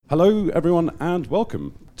Hello everyone and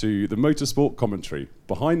welcome to the Motorsport Commentary,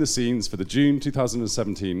 behind the scenes for the June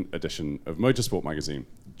 2017 edition of Motorsport magazine.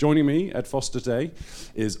 Joining me, Ed Foster, today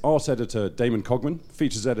is art editor Damon Cogman,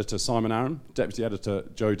 features editor Simon Arron, deputy editor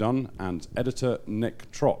Joe Dunn and editor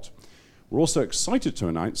Nick Trott. We're also excited to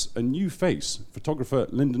announce a new face, photographer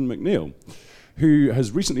Lyndon McNeil, who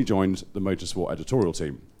has recently joined the Motorsport editorial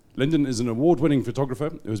team. Lyndon is an award-winning photographer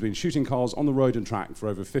who has been shooting cars on the road and track for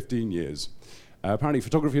over 15 years. Apparently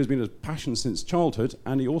photography has been a passion since childhood,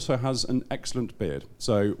 and he also has an excellent beard.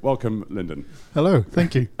 So welcome, Lyndon. Hello,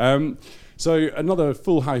 thank you. So another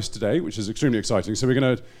full house today, which is extremely exciting. So we're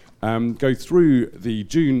going to go through the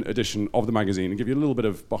June edition of the magazine and give you a little bit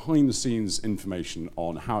of behind-the-scenes information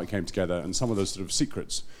on how it came together and some of the sort of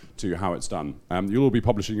secrets to how it's done. You'll all be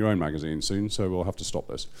publishing your own magazine soon, so we'll have to stop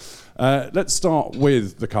this. Let's start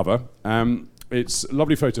with the cover. It's a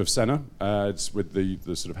lovely photo of Senna. It's with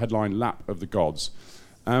the sort of headline "Lap of the Gods."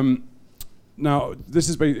 Now, this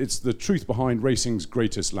is it's the truth behind racing's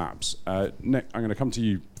greatest laps. Nick, I'm going to come to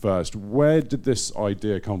you first. Where did this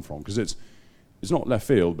idea come from? Because it's not left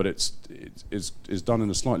field, but it's done in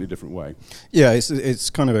a slightly different way. Yeah, it's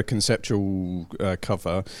kind of a conceptual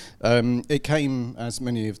cover. It came, as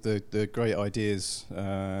many of the great ideas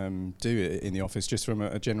do in the office, just from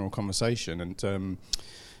a general conversation. And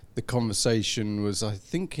the conversation was, I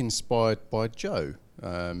think, inspired by Joe.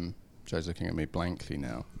 Joe's looking at me blankly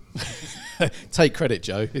now. Take credit,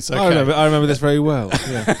 Joe. It's okay. I remember this very well.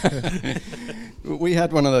 Yeah. We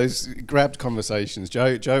had one of those grabbed conversations.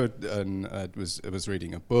 Joe was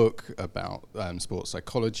reading a book about sports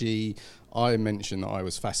psychology. I mentioned that I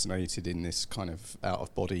was fascinated in this kind of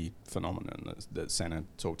out-of-body phenomenon that Senna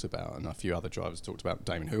talked about, and a few other drivers talked about.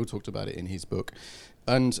 Damon Hill talked about it in his book.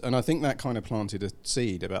 And I think that kind of planted a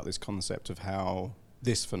seed about this concept of how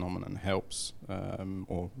this phenomenon helps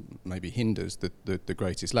or maybe hinders the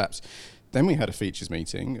greatest laps. Then we had a features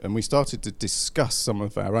meeting and we started to discuss some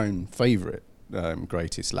of our own favourite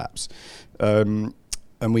greatest laps. And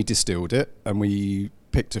we distilled it and we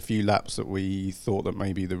picked a few laps that we thought that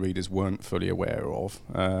maybe the readers weren't fully aware of.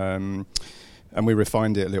 And we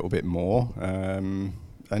refined it a little bit more.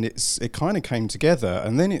 And it kind of came together,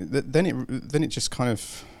 and then it just kind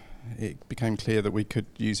of it became clear that we could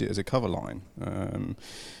use it as a cover line.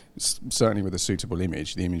 Certainly with a suitable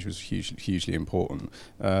image. The image was hugely important.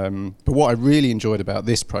 But what I really enjoyed about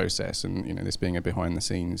this process, and this being a behind the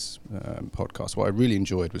scenes podcast, what I really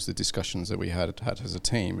enjoyed was the discussions that we had as a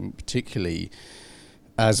team, and particularly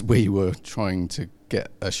as we were trying to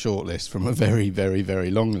get a short list from a very, very, very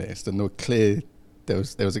long list, and there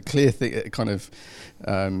was a clear thing,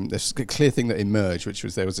 there's a clear thing that emerged, which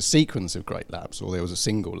was there was a sequence of great laps, or there was a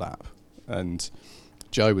single lap. And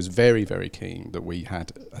Joe was very, very keen that we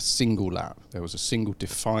had a single lap. There was a single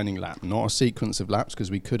defining lap, not a sequence of laps,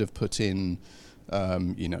 because we could have put in,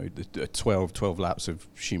 the 12 laps of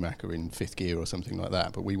Schumacher in fifth gear or something like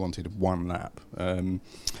that. But we wanted one lap.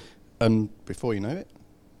 And before you know it,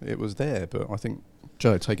 it was there. But I think,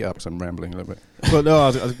 Joe, take it up because I'm rambling a little bit. Well, no, I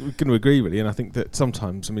was going to agree, really, and I think that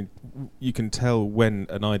sometimes, you can tell when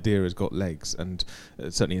an idea has got legs, and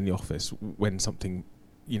certainly in the office, when something,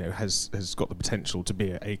 has got the potential to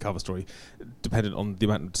be a cover story, dependent on the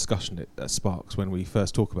amount of discussion it sparks when we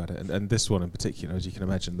first talk about it. And this one in particular, as you can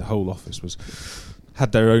imagine, the whole office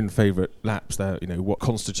had their own favourite laps there. What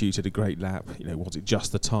constituted a great lap? Was it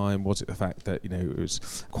just the time? Was it the fact that it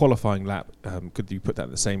was qualifying lap? Could you put that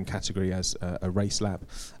in the same category as a race lap?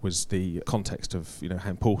 Was the context of how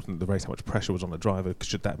important the race, how much pressure was on the driver?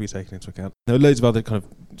 Should that be taken into account? There were loads of other kind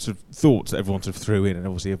of sort of thoughts that everyone sort of threw in, and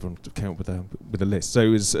obviously everyone came up with a list. So it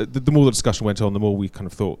was the more the discussion went on, the more we kind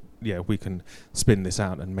of thought, we can spin this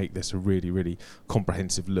out and make this a really, really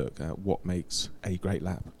comprehensive look at what makes a great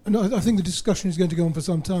lap. And I think the discussion is going to go on for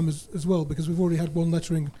some time as well, because we've already had one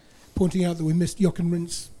lettering pointing out that we missed Jochen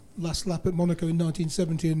Rindt's last lap at Monaco in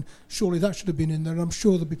 1970, and surely that should have been in there. And I'm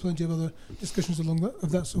sure there'll be plenty of other discussions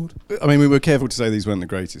of that sort. We were careful to say these weren't the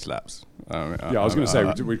greatest laps. I was going to say,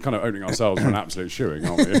 we're kind of opening ourselves for an absolute shoeing,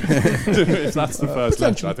 aren't we? If that's the first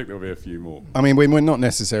letter, I think there'll be a few more. We're not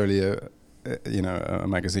necessarily a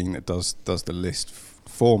magazine that does the list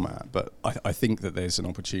format, but I think that there's an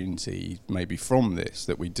opportunity maybe from this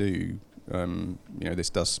that we do. This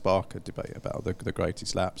does spark a debate about the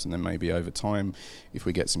greatest laps, and then maybe over time, if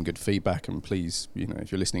we get some good feedback, and please,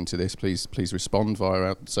 if you're listening to this, please respond via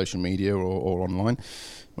our social media or online,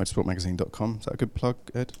 motorsportmagazine.com. Is that a good plug,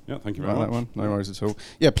 Ed? Yeah, thank you very much. That one? No worries at all.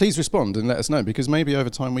 Yeah, please respond and let us know, because maybe over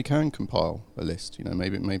time we can compile a list.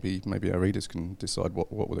 Maybe our readers can decide what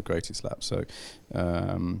were the greatest laps. So,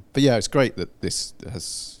 but yeah, it's great that this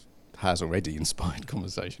has has already inspired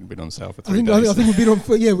conversation, been on sale for 3 I days. think we've been on.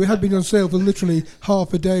 Yeah, we had been on sale for literally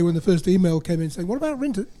half a day when the first email came in saying, "What about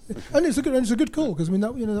Rinter?" And it's a good call because I mean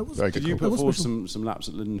that was Very Did good you call. put forward some laps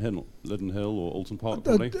at Lyndon Hill or Alton Park?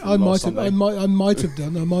 Probably. I might have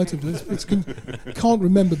done. Can't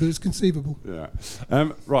remember, but it's conceivable. Yeah.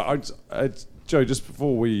 Right. Joe, just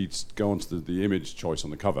before we go on to the image choice on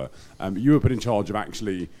the cover, you were put in charge of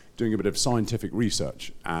actually doing a bit of scientific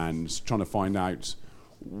research and trying to find out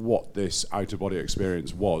what this out-of-body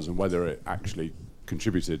experience was and whether it actually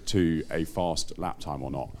contributed to a fast lap time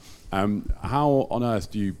or not. How on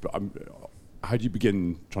earth how do you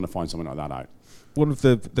begin trying to find something like that out? One of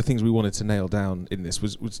the things we wanted to nail down in this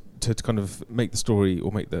was to kind of make the story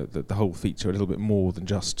or make the whole feature a little bit more than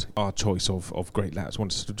just our choice of great laps. We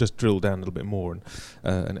wanted to sort of just drill down a little bit more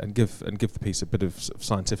and give the piece a bit of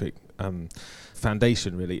scientific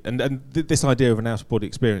foundation, really. And this idea of an out-of-body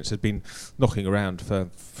experience has been knocking around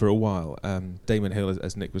for a while. Damon Hill,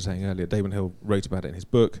 as Nick was saying earlier, Damon Hill wrote about it in his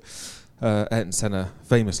book. Ayrton Senna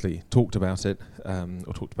famously talked about it,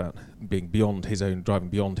 or talked about driving beyond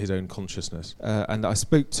his own consciousness. And I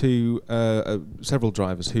spoke to several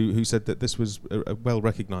drivers who said that this was a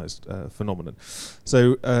well-recognised phenomenon.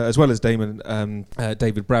 So, as well as Damon,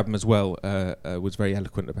 David Brabham as well was very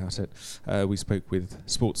eloquent about it. We spoke with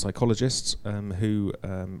sports psychologists who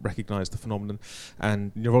recognised the phenomenon,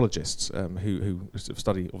 and neurologists who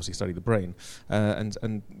study the brain,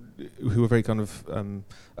 and who were very kind of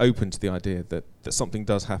open to the idea that something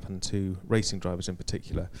does happen to racing drivers in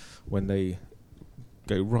particular when they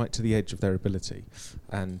go right to the edge of their ability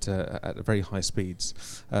and at very high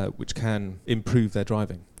speeds, which can improve their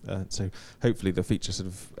driving. So hopefully the feature sort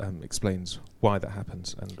of explains why that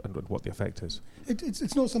happens and what the effect is.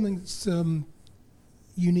 It's not something that's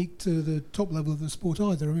unique to the top level of the sport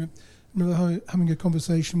either. I mean, I remember having a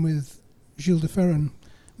conversation with Gilles de Ferran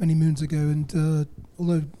many moons ago, and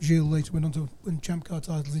although Gilles later went on to win Champ Car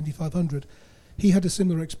titles Indy 500, he had a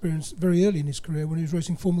similar experience very early in his career when he was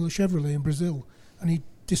racing Formula Chevrolet in Brazil, and he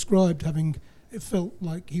described it felt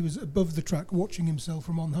like he was above the track watching himself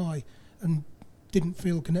from on high and didn't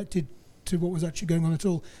feel connected to what was actually going on at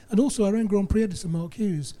all. And also our own Grand Prix editor, Mark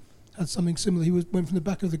Hughes, had something similar. He went from the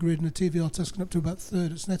back of the grid in a TVR Tuscan up to about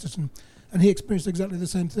third at Snetterton, and he experienced exactly the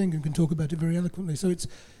same thing and can talk about it very eloquently. So it's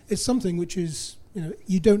something which is,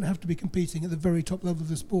 you don't have to be competing at the very top level of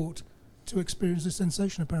the sport to experience this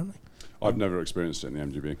sensation, apparently. I've never experienced it in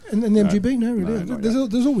the MGB. In the MGB, no, really. No,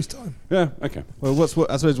 There's always time. Yeah, okay. Well, I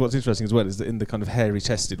suppose what's interesting as well is that in the kind of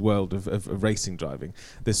hairy-chested world of racing driving,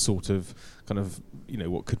 this sort of kind of,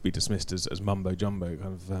 what could be dismissed as mumbo-jumbo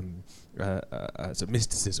kind of sort of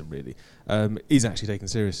mysticism, really, is actually taken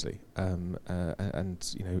seriously, and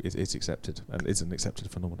it's accepted, and it's an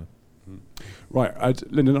accepted phenomenon. Right,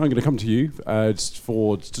 Lyndon, I'm going to come to you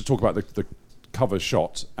to talk about the cover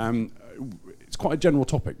shot. It's quite a general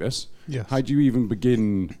topic, this. Yes. How do you even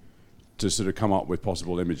begin to sort of come up with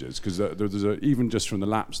possible images? Because even just from the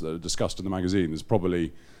laps that are discussed in the magazine, there's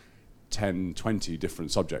probably 10, 20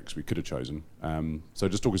 different subjects we could have chosen. So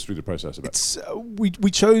just talk us through the process a bit.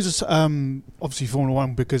 We chose, obviously, Formula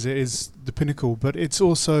One because it is the pinnacle, but it's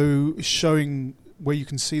also showing where you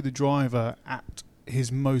can see the driver at his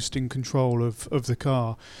most in control of the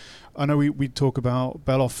car. I know we talk about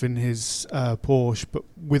Bellof in his Porsche, but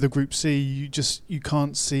with a Group C, you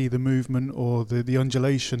can't see the movement or the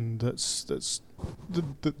undulation that's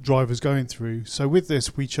the driver's going through. So with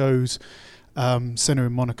this, we chose Senna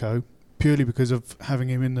in Monaco purely because of having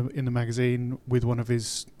him in the magazine with one of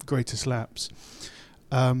his greatest laps.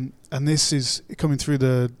 And this is coming through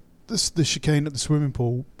the chicane at the swimming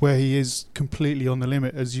pool where he is completely on the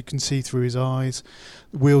limit, as you can see through his eyes,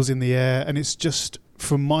 wheels in the air, and it's just,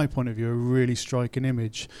 from my point of view, a really striking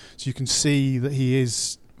image. So you can see that he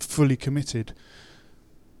is fully committed.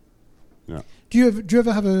 Yeah. Do you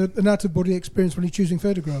ever have an out-of-body experience when you're choosing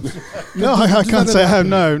photographs? No, I can't say I have.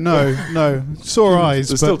 No. Sore eyes.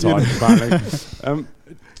 There's still time, apparently.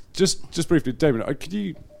 Just briefly, Damon, could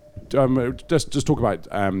you just talk about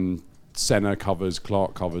Senna covers,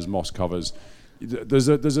 Clark covers, Moss covers? There's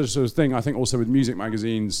a sort of thing, I think, also with music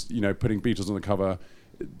magazines, putting Beatles on the cover.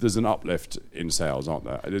 There's an uplift in sales, aren't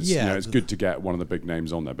there? It's good to get one of the big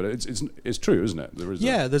names on there, but it's true, isn't it?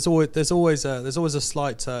 There's always a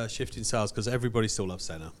slight shift in sales because everybody still loves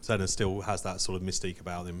Senna. Senna still has that sort of mystique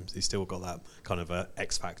about him. He's still got that kind of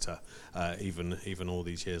X factor, even all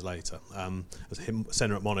these years later.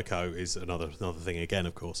 Senna at Monaco is another thing again,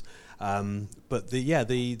 of course. But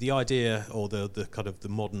the idea or the kind of the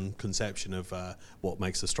modern conception of what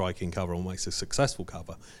makes a striking cover or makes a successful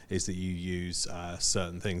cover is that you use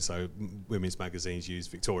certain things. So women's magazines use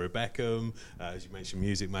Victoria Beckham, as you mentioned,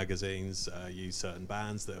 music magazines use certain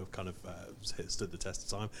bands that have kind of stood the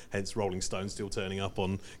test of time. Hence, Rolling Stone still turning up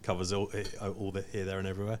on covers all here, there, and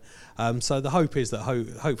everywhere. So the hope is that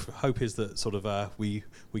hope is that sort of we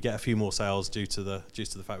get a few more sales due to the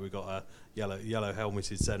fact we've got a yellow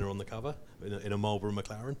helmeted Senna on the cover in a Marlboro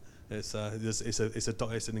McLaren. It's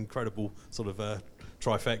an incredible sort of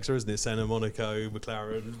trifecta, isn't it? Senna, Monaco,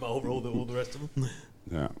 McLaren, Marlboro, all the rest of them.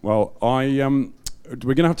 Yeah. Well,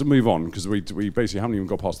 we're going to have to move on because we basically haven't even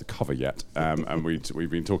got past the cover yet, and we've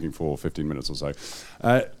been talking for 15 minutes or so.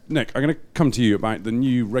 Nick, I'm going to come to you about the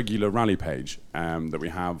new regular rally page that we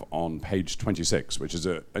have on page 26, which is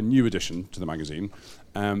a new addition to the magazine.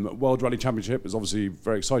 World Rally Championship is obviously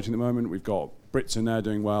very exciting at the moment. We've got Brits in there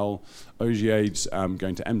doing well. Ogier's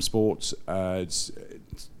going to M Sports.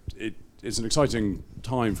 It's an exciting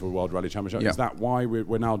time for World Rally Championship. Yeah. Is that why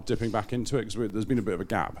we're now dipping back into it? Because there's been a bit of a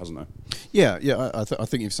gap, hasn't there? Yeah. I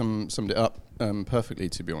think you've summed it up perfectly,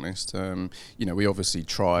 to be honest. We obviously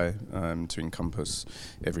try to encompass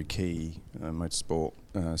every key motorsport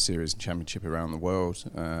series and championship around the world.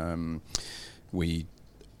 We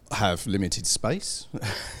have limited space,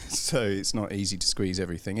 so it's not easy to squeeze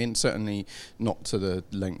everything in, certainly not to the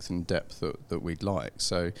length and depth that we'd like.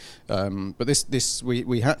 So but this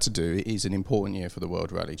we had to do. It is an important year for the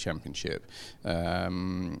World Rally Championship.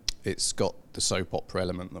 It's got the soap opera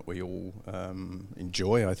element that we all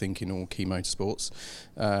enjoy, I think, in all key motorsports.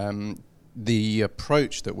 The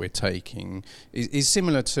approach that we're taking is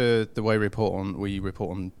similar to the way we report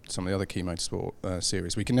on some of the other key motorsport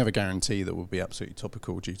series. We can never guarantee that we'll be absolutely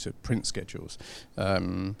topical due to print schedules.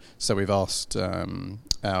 So we've asked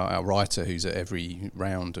our writer, who's at every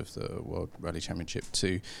round of the World Rally Championship,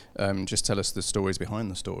 to just tell us the stories behind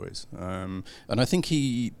the stories. And I think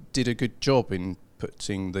he did a good job in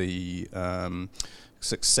putting the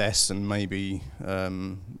success and maybe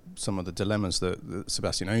some of the dilemmas that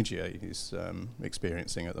Sebastian Ogier is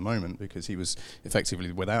experiencing at the moment, because he was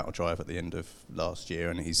effectively without a drive at the end of last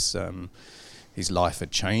year, and his life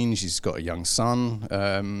had changed. He's got a young son,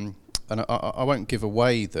 and I won't give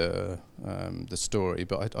away the story,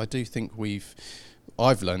 but I do think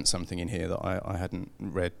I've learnt something in here that I hadn't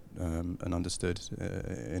read and understood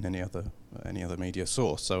in any other media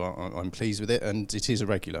source. So I'm pleased with it, and it is a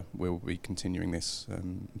regular. We'll be continuing this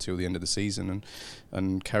until the end of the season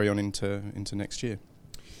and carry on into next year.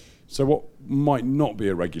 So what might not be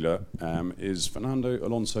a regular is Fernando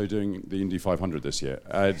Alonso doing the Indy 500 this year.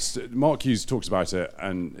 Mark Hughes talks about it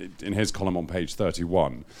and in his column on page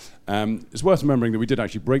 31. It's worth remembering that we did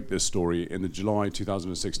actually break this story in the July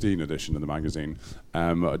 2016 edition of the magazine,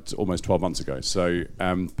 almost 12 months ago. So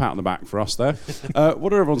pat on the back for us there.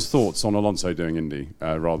 What are everyone's thoughts on Alonso doing Indy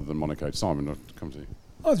rather than Monaco? Simon, I'll come to you.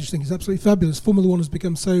 I just think it's absolutely fabulous. Formula One has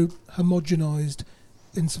become so homogenised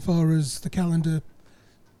insofar as the calendar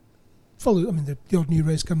follows. I mean, the odd new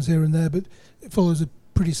race comes here and there, but it follows a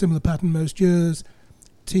pretty similar pattern most years.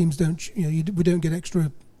 Teams don't, we don't get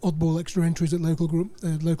extra entries at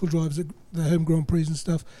local drives at their home Grand Prix and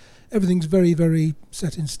stuff. Everything's very, very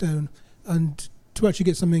set in stone. And to actually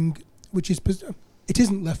get something which it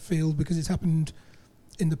isn't left field because it's happened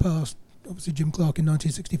in the past. Obviously, Jim Clark in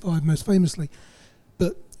 1965, most famously.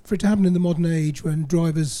 But for it to happen in the modern age when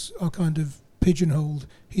drivers are kind of pigeonholed,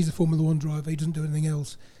 he's a Formula One driver, he doesn't do anything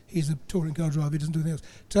else. He's a touring car driver, he doesn't do anything else.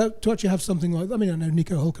 To actually have something like, I mean, I know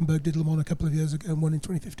Nico Hülkenberg did Le Mans a couple of years ago and won in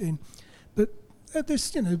 2015. But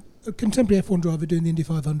this, a contemporary F1 driver doing the Indy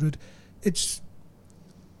 500, it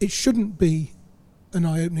shouldn't be an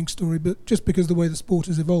eye-opening story, but just because the way the sport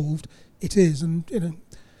has evolved, it is, and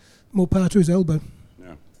more power to his elbow.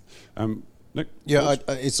 Yeah. Nick? Yeah,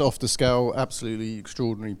 it's off the scale, absolutely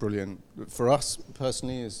extraordinary, brilliant. For us,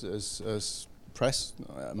 personally, as press,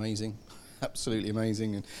 amazing. Absolutely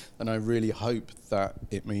amazing, and I really hope that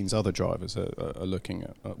it means other drivers are looking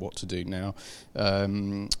at what to do now.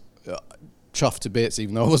 Chuffed to bits,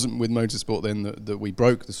 even though I wasn't with motorsport then, that we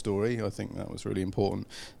broke the story. I think that was really important.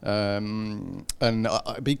 And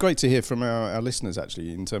it'd be great to hear from our listeners,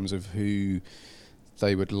 actually, in terms of who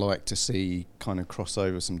they would like to see kind of cross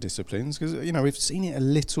over some disciplines, because we've seen it a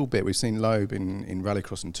little bit. We've seen Loeb in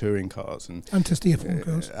rallycross and touring cars and testing F1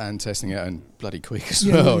 cars and testing it, and bloody quick as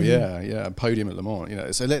well. Yeah, podium at Le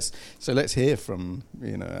Mans. So let's hear from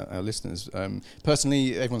our listeners.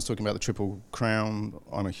 Personally, everyone's talking about the Triple Crown.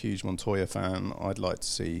 I'm a huge Montoya fan. I'd like to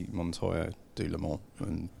see Montoya do Le Mans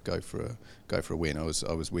and go for a win. I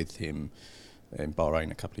was with him in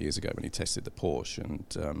Bahrain a couple of years ago when he tested the Porsche,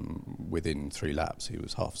 and within 3 laps he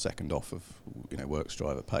was half a second off of works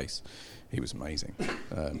driver pace. He was amazing.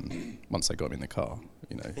 Once they got him in the car,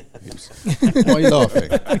 he was. Why are you laughing?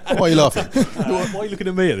 Why are you laughing? Why are you looking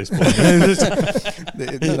at me at this point?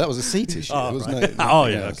 No, that was a seat issue. Oh, wasn't right.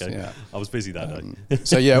 it? Okay. Yeah. I was busy that day.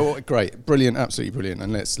 So yeah, great, brilliant, absolutely brilliant.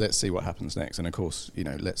 And let's see what happens next. And of course,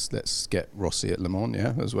 let's get Rossi at Le Mans,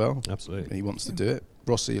 as well. Absolutely. He wants to do it.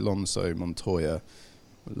 Rossi, Alonso, Montoya,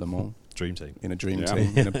 Le Mans. Dream team. In a dream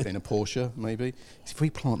team, in a Porsche, maybe. If we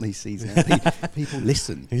plant these seeds now, people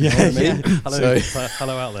listen. Yeah, you know what I mean?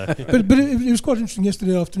 Hello out there. But it was quite interesting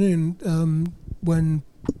yesterday afternoon when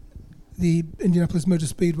the Indianapolis Motor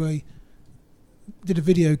Speedway did a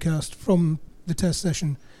video cast from the test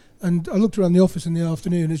session, and I looked around the office in the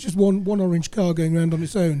afternoon. It's just one orange car going around on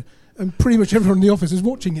its own, and pretty much everyone in the office is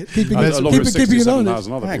watching it, keeping an eye on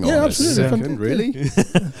it. Hang yeah, on absolutely. Really?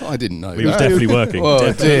 I didn't know. He was definitely working. Oh,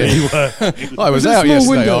 definitely working. I was out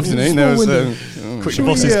yesterday afternoon. There was quick, the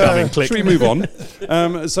boss is coming. Click. Should we move on?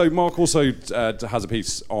 So Mark also has a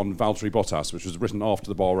piece on Valtteri Bottas, which was written after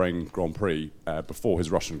the Bahrain Grand Prix, before his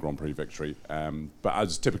Russian Grand Prix victory. But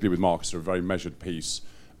as typically with Mark, it's a very measured piece.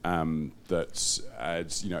 It's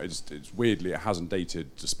weirdly, it hasn't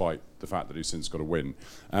dated despite the fact that he's since got a win.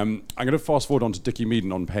 I'm going to fast forward on to Dickie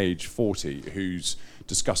Meaden on page 40, who's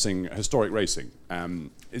discussing historic racing.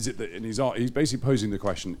 Is it that, and he's basically posing the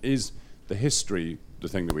question: is the history the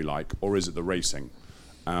thing that we like, or is it the racing?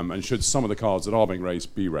 And should some of the cars that are being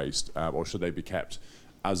raced be raced, or should they be kept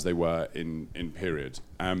as they were in period?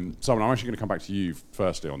 Simon, I'm actually going to come back to you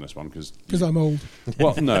firstly on this one because I'm old.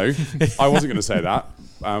 Well, no, I wasn't going to say that.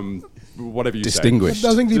 Whatever you distinguished. say.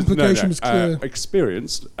 I think the implication was clear.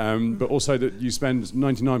 Experienced, but also that you spend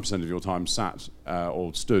 99% of your time sat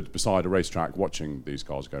or stood beside a racetrack watching these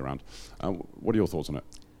cars go around. What are your thoughts on it?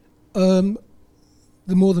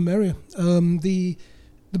 The more the merrier. The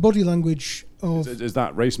body language of... Is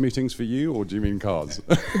that race meetings for you, or do you mean cars?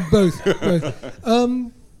 Both.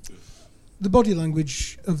 The body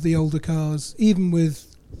language of the older cars, even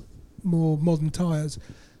with more modern tyres,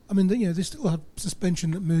 I mean, they still have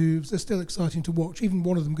suspension that moves. They're still exciting to watch. Even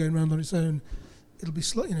one of them going around on its own, it'll be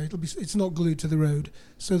it's not glued to the road.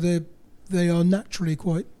 So they are naturally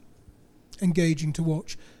quite engaging to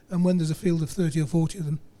watch. And when there's a field of 30 or 40 of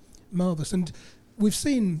them, marvellous. And we've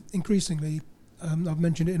seen increasingly, I've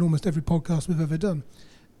mentioned it in almost every podcast we've ever done,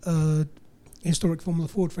 historic Formula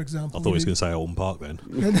Ford, for example. I thought he was going to say Alton Park then.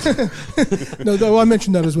 No, I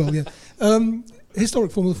mentioned that as well, yeah.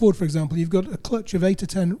 Historic Formula Ford, for example, you've got a clutch of 8 or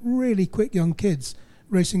 10 really quick young kids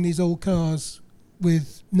racing these old cars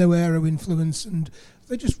with no aero influence, and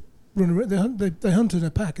they just run around. They hunt in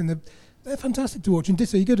a pack, and they're fantastic to watch. And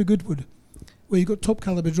ditto, you go to Goodwood, where you've got top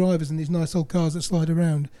caliber drivers in these nice old cars that slide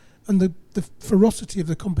around, and the ferocity of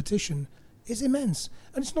the competition is immense.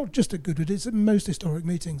 And it's not just at Goodwood, it's at most historic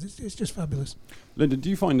meetings. It's just fabulous. Lyndon, do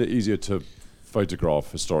you find it easier to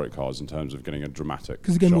photograph historic cars in terms of getting a dramatic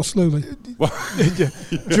because again, more slowly.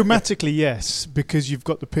 Dramatically, yes, because you've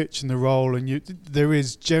got the pitch and the roll, and there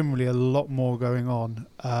is generally a lot more going on.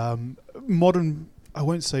 Modern, I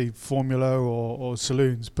won't say formula or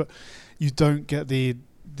saloons, but you don't get the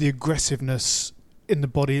aggressiveness in the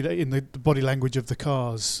body language of the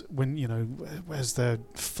cars when as they're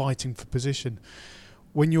fighting for position.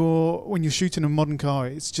 When you're shooting a modern car,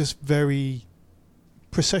 it's just very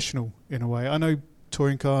processional in a way. I know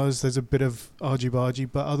touring cars, there's a bit of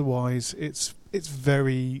argy-bargy, but otherwise it's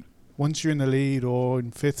very, once you're in the lead or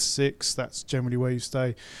in 5th, 6th, that's generally where you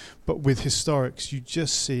stay. But with historics, you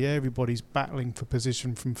just see everybody's battling for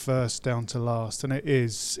position from first down to last, and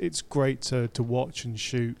it's great to watch and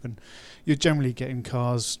shoot, and you're generally getting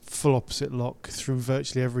cars full opposite lock through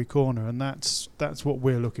virtually every corner, and that's what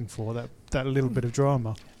we're looking for, that little bit of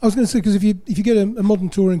drama. I was going to say, because if you get a modern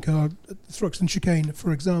touring car, Thruxton Chicane,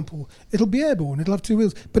 for example, it'll be airborne, it'll have 2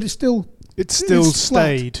 wheels, but it's still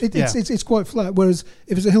stayed. It's quite flat. Whereas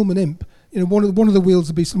if it's a Hillman Imp, one of the wheels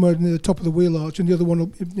will be somewhere near the top of the wheel arch, and the other one will,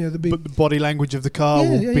 be. But the body language of the car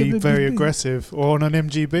will be very aggressive, or on an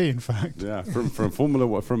MGB, in fact. Yeah,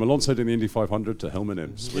 from Alonso doing the Indy 500 to Hillman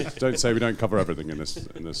Imps. Don't say we don't cover everything in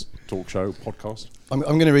this talk show podcast. I'm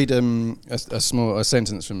going to read a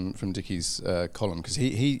sentence from Dickie's column, because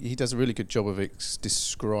he does a really good job of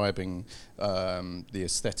describing the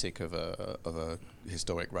aesthetic of a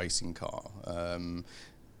historic racing car.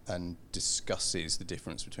 and discusses the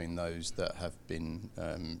difference between those that have been,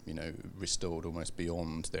 restored almost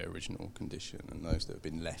beyond their original condition and those that have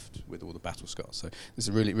been left with all the battle scars. So there's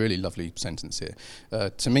a really, really lovely sentence here.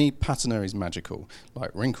 To me, patina is magical.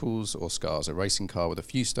 Like wrinkles or scars, a racing car with a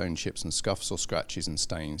few stone chips and scuffs or scratches and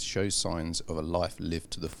stains shows signs of a life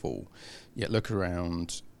lived to the full. Yet look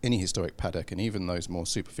around any historic paddock, and even those more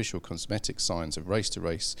superficial cosmetic signs of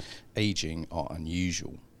race-to-race aging are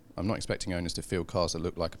unusual. I'm not expecting owners to field cars that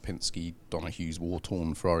look like a Penske Donahue's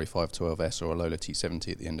war-torn Ferrari 512S or a Lola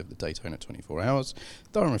T70 at the end of the Daytona 24 Hours.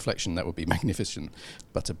 Though on reflection, that would be magnificent,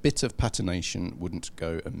 but a bit of patination wouldn't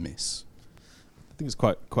go amiss. I think it's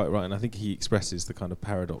quite right, and I think he expresses the kind of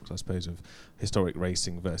paradox, I suppose, of historic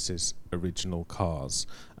racing versus original cars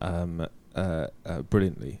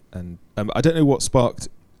brilliantly. And I don't know what sparked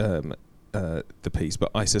the piece,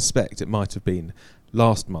 but I suspect it might have been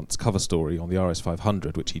last month's cover story on the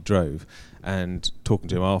RS500, which he drove, and talking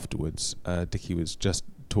to him afterwards, Dickie was just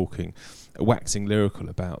waxing lyrical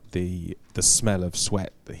about the smell of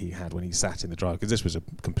sweat that he had when he sat in the drive, because this was a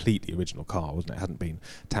completely original car, wasn't it? It hadn't been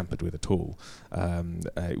tampered with at all.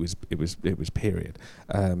 It was period.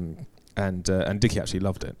 And Dickie actually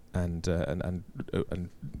loved it, and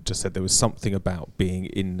just said there was something about being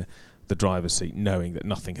in the driver's seat, knowing that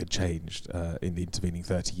nothing had changed in the intervening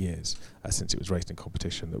 30 years since it was raced in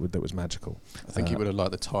competition, that was magical. I think he would have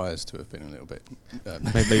liked the tyres to have been a little bit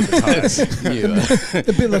maybe the tyres newer,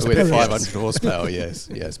 a bit less with polished. 500 horsepower. Yes.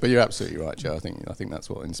 But you're absolutely right, Joe. I think that's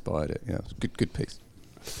what inspired it. Yeah, good piece.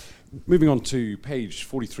 Moving on to page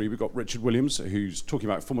 43, we've got Richard Williams, who's talking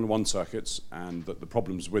about Formula One circuits and the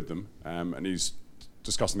problems with them, and he's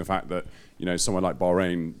discussing the fact that, somewhere like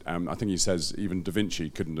Bahrain, I think he says even Da Vinci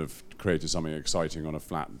couldn't have created something exciting on a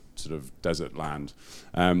flat sort of desert land.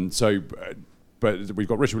 But we've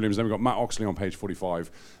got Richard Williams, then we've got Matt Oxley on page 45.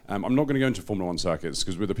 I'm not going to go into Formula One circuits,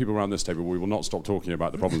 because with the people around this table, we will not stop talking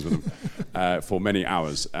about the problems with them for many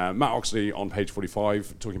hours. Matt Oxley on page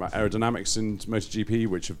 45, talking about aerodynamics in MotoGP,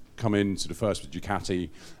 which have come in sort of first with Ducati.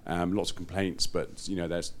 Lots of complaints, but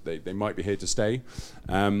they might be here to stay.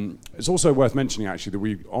 It's also worth mentioning, actually, that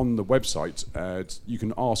we on the website, you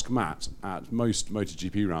can ask Matt at most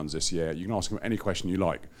MotoGP rounds this year. You can ask him any question you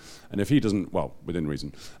like. And if he doesn't, well, within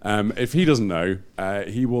reason, if he doesn't know,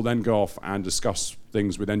 he will then go off and discuss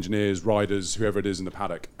things with engineers, riders, whoever it is in the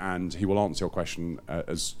paddock, and he will answer your question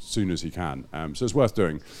as soon as he can. So it's worth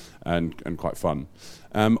doing and quite fun.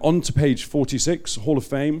 On to page 46, Hall of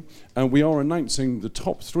Fame. We are announcing the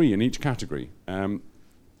top 3 in each category. I'm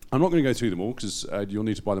not going to go through them all, because you'll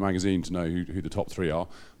need to buy the magazine to know who the top 3 are.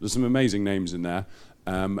 There's some amazing names in there.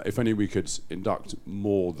 If only we could induct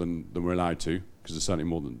more than we're allowed to, because there's certainly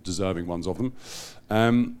more than deserving ones of them.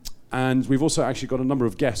 And we've also actually got a number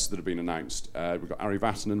of guests that have been announced. We've got Ari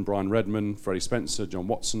Vatanen, Brian Redman, Freddie Spencer, John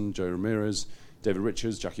Watson, Joe Ramirez, David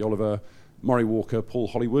Richards, Jackie Oliver, Murray Walker, Paul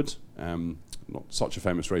Hollywood, not such a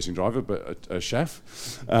famous racing driver, but a chef,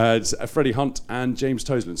 Freddie Hunt, and James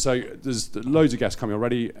Toseland. So there's loads of guests coming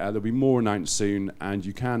already. There'll be more announced soon, and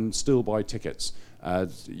you can still buy tickets.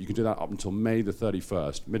 You can do that up until May the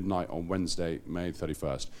 31st, midnight on Wednesday, May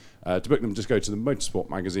 31st. To book them, just go to the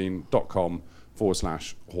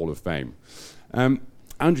motorsportmagazine.com/Hall of Fame.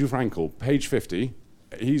 Andrew Frankel, page 50,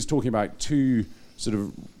 he's talking about 2 sort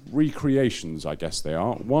of recreations, I guess they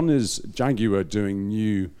are. One is Jaguar doing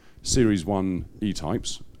new Series 1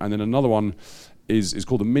 E-types, and then another one is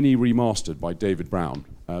called the Mini Remastered by David Brown.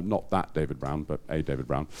 Not that David Brown, but a David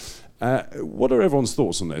Brown. What are everyone's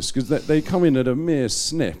thoughts on this? Because they come in at a mere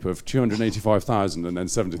snip of £285,000 and then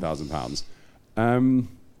 £70,000. To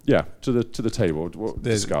the table.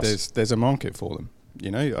 Discuss. There's a market for them.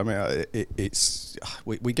 I mean,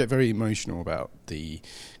 we get very emotional about the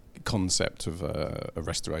concept of a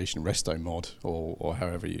restoration, resto mod, or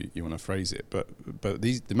however you want to phrase it. But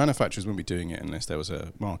the manufacturers wouldn't be doing it unless there was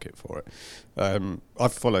a market for it.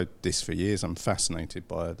 I've followed this for years. I'm fascinated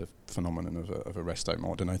by the phenomenon of a resto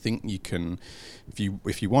mod, and I think you can,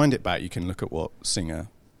 if you wind it back, you can look at what Singer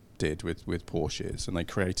did with Porsches, and they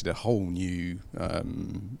created a whole new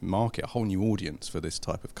market, a whole new audience for this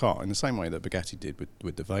type of car, in the same way that Bugatti did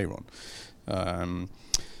with the Veyron.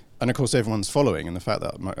 And of course, everyone's following, and the fact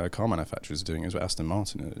that car manufacturers are doing it, as Aston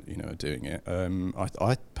Martin are doing it.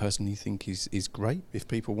 I personally think is great. If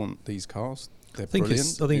people want these cars, they're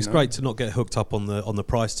brilliant. I think it's great to not get hooked up on the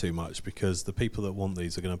price too much, because the people that want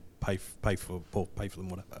these are going to pay for them,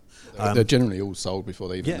 whatever. They're generally all sold before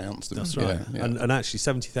they even announce them. That's right. Yeah. And actually,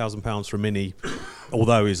 £70,000 for a Mini,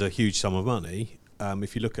 although is a huge sum of money.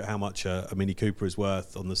 If you look at how much a Mini Cooper is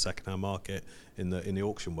worth on the second-hand market in the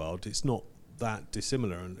auction world, it's not that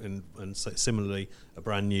dissimilar, and similarly a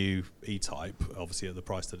brand new E-Type, obviously at the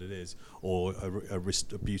price that it is, or a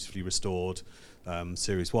beautifully restored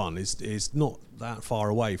Series 1 is not that far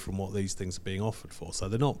away from what these things are being offered for. So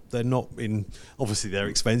they're not in, obviously they're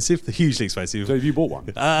expensive, they're hugely expensive. So have you bought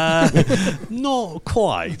one? Not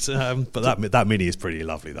quite, but that Mini is pretty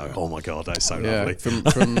lovely though. Oh my god, that's so lovely. From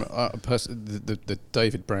the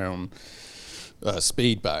David Brown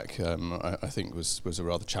Speedback, I think was a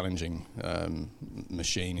rather challenging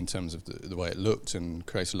machine in terms of the way it looked, and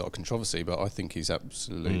created a lot of controversy. But I think he's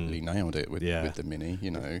absolutely nailed it with the Mini. You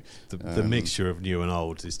know, the mixture of new and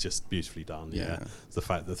old is just beautifully done. Yeah, the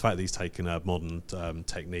fact that he's taken modern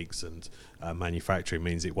techniques and manufacturing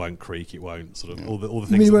means it won't creak, it won't sort of all the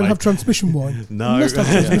things. You mean it won't have transmission wine? No, It's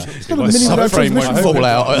not a Mini without subframe won't transmission. fall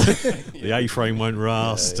out. the A-frame won't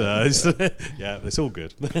rust. It's all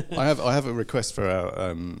good. I have a request for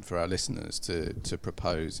our listeners to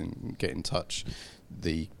propose and get in touch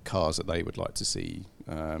the cars that they would like to see,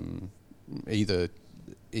 either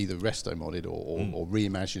resto modded or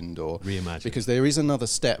reimagined, because there is another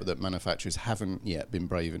step that manufacturers haven't yet been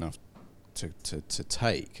brave enough to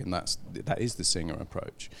take, and that is the Singer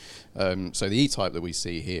approach. So the E-Type that we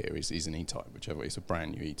see here is an E-Type, whichever, it's a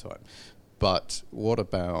brand new E-Type. But what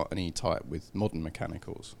about an E-Type with modern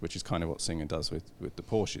mechanicals, which is kind of what Singer does with the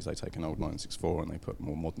Porsches? They take an old 964 and they put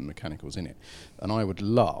more modern mechanicals in it. And I would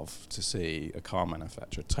love to see a car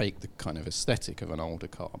manufacturer take the kind of aesthetic of an older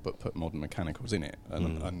car but put modern mechanicals in it.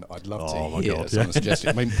 And I'd love to hear some of the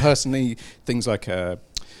suggestions. I mean, personally, things like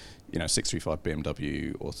 635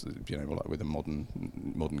 BMW, or like with a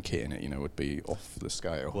modern kit in it, would be off the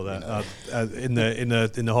scale. Well, in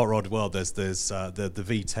the hot rod world, there's the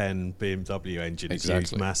V10 BMW engine is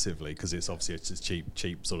used massively because it's obviously it's just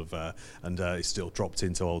cheap sort of, and it's still dropped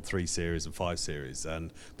into old 3 Series and 5 Series,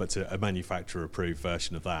 but to a manufacturer approved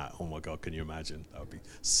version of that, oh my god, can you imagine? That would be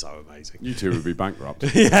so amazing. You two would be bankrupt.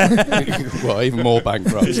 Well, even more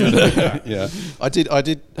bankrupt. Yeah. I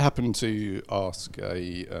did happen to ask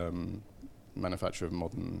a manufacturer of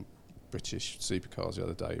modern British supercars the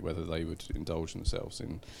other day whether they would indulge themselves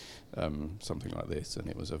in something like this, and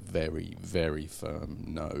it was a very, very firm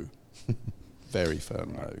no. Very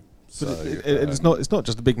firm no. So it's not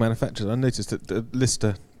just the big manufacturers. I noticed that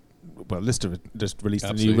Lister just released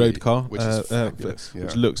a new road car, which is fabulous,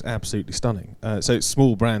 which looks absolutely stunning. So it's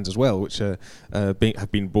small brands as well, which have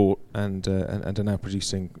been bought and are now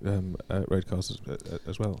producing road cars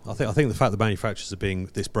as well. I think the fact that manufacturers are being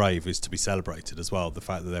this brave is to be celebrated as well. The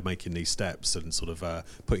fact that they're making these steps and sort of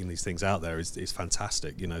putting these things out there is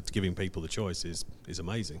fantastic. Giving people the choice is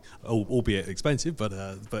amazing, albeit expensive, but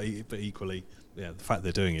equally, the fact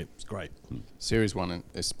they're doing it is great. Series 1 and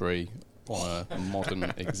Esprit on a modern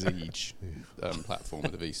Exige platform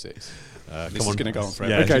with a V6. This is going to go on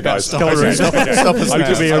forever. Yeah, okay, guys, stop us now.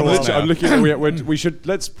 I'm looking at.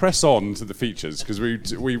 Let's press on to the features, because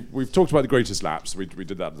we've talked about the greatest laps. We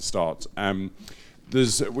did that at the start.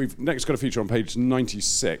 We've next got a feature on page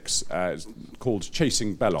 96 it's called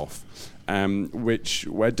Chasing Bellof,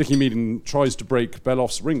 where Dickie Meaden tries to break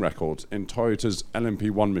Bellof's ring record in Toyota's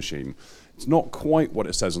LMP1 machine. It's not quite what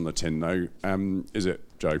it says on the tin, though, is it,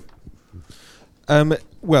 Joe?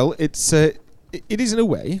 Well, it is in a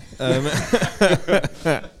way.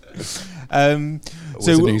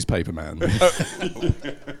 So a newspaper man.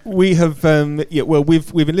 We have,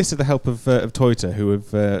 we've enlisted the help of Toyota, who have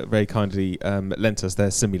very kindly lent us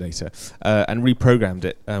their simulator and reprogrammed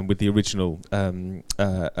it with the original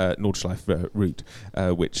Nordschleife route,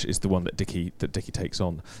 which is the one that Dickie takes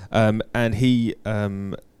on, and he.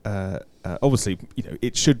 Obviously,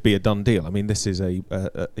 it should be a done deal. I mean, this is a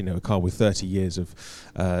car with 30 years of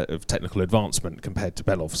technical advancement compared to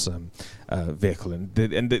Bellof's vehicle,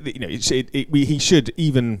 he should,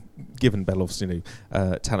 even given Bellof's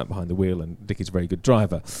talent behind the wheel, and Dickie's a very good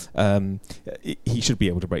driver, he should be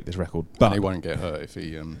able to break this record. But and he won't get hurt if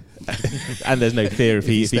he. And there's no fear if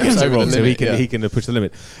he gets it wrong, so he can push the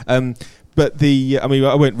limit. But I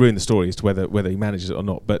won't ruin the story as to whether he manages it or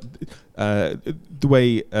not. But the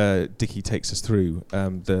way Dickie takes us through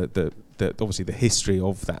obviously the history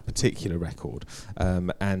of that particular record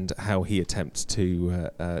and how he attempts to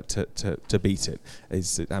beat it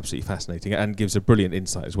is absolutely fascinating, and gives a brilliant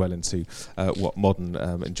insight as well into what modern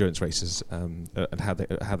endurance racers and how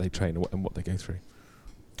they train and what they go through.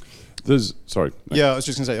 Yeah, I was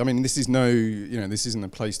just going to say. I mean, this is this isn't a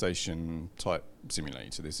PlayStation type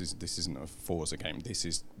simulator. This isn't a Forza game. This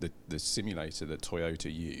is the simulator that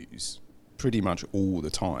Toyota use pretty much all the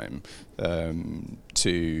time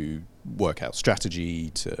to work out strategy,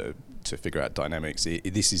 to to figure out dynamics.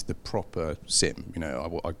 This is the proper sim.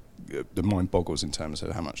 The mind boggles in terms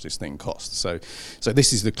of how much this thing costs. So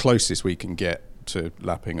this is the closest we can get to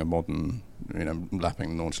lapping a modern,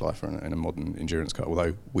 lapping launch life in a modern endurance car.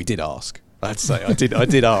 Although we did ask. I'd say I did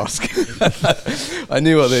ask. I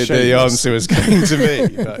knew what the answer was going to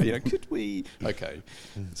be. But, could we? Okay,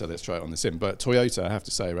 so let's try it on the sim. But Toyota, I have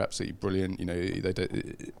to say, are absolutely brilliant.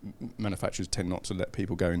 Manufacturers tend not to let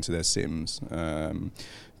people go into their sims.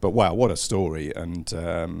 But wow, what a story! And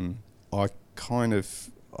I kind of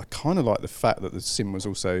like the fact that the sim was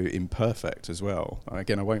also imperfect as well.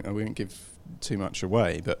 Again, I won't give too much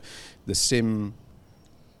away, but the sim.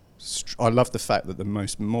 I love the fact that the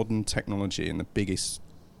most modern technology and the biggest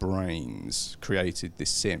brains created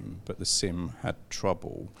this sim, but the sim had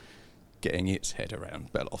trouble getting its head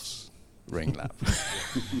around Bellof's ring lap.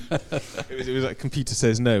 It was like computer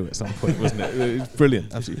says no at some point, wasn't it? It was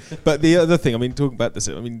brilliant, absolutely. But the other thing, talking about the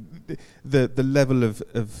sim, the level of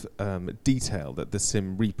detail that the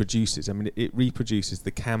sim reproduces. It reproduces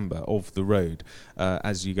the camber of the road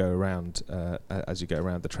as you go around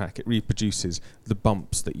the track. It reproduces the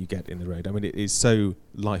bumps that you get in the road. It is so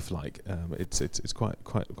lifelike. It's quite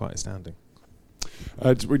astounding.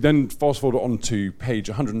 We then fast forward on to page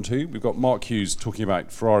 102. We've got Mark Hughes talking about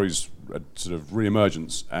Ferrari's sort of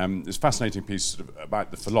re-emergence. It's a fascinating piece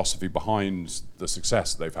about the philosophy behind the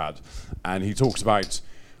success that they've had. And he talks about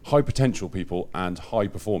high potential people and high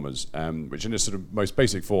performers, which in its sort of most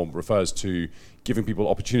basic form refers to giving people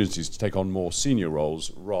opportunities to take on more senior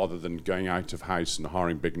roles rather than going out of house and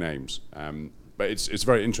hiring big names. But it's a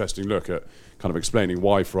very interesting look at kind of explaining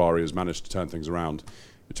why Ferrari has managed to turn things around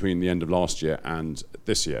between the end of last year and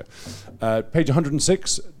this year. Page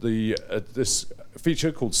 106, this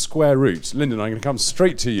feature called Square Root. Lyndon, I'm going to come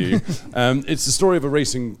straight to you. It's the story of a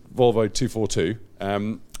racing Volvo 242.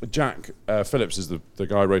 Jack Phillips is the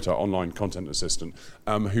guy who wrote our online content assistant,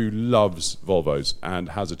 who loves Volvos and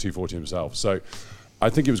has a 240 himself. So I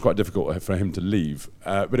think it was quite difficult for him to leave.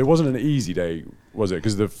 But it wasn't an easy day, was it?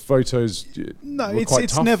 Because the photos were quite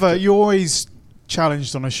tough. Never. You're always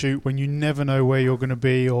challenged on a shoot when you never know where you're going to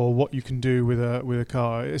be or what you can do with a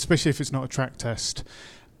car, especially if it's not a track test.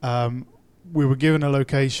 We were given a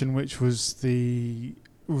location which was the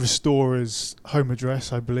restorer's home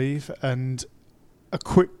address, I believe, and a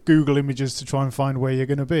quick Google images to try and find where you're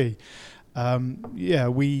going to be. I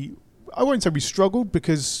won't say we struggled,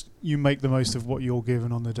 because you make the most of what you're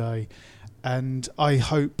given on the day, and I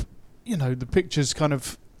hope the pictures kind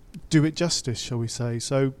of do it justice, shall we say.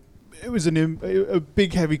 So it was a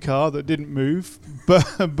big heavy car that didn't move,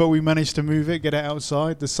 but we managed to move it, get it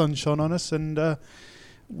outside. The sun shone on us, and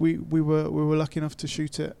we were lucky enough to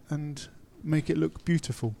shoot it and make it look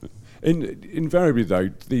beautiful. Invariably, though,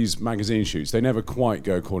 these magazine shoots, they never quite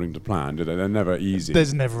go according to plan, do they? They're never easy.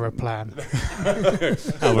 There's never a plan.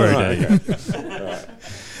 How very dare you?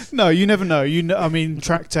 No, you never know.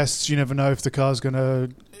 Track tests, you never know if the car's going to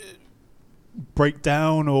break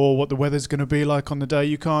down or what the weather's going to be like on the day.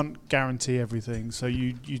 You can't guarantee everything, so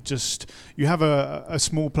you have a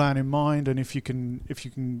small plan in mind, and if you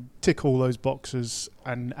can tick all those boxes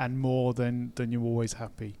and more, then you're always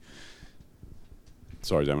happy.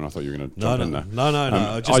 Sorry, Damon, I thought you were going to jump in there.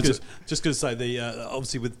 No. Just going to say,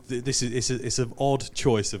 obviously with this it's an odd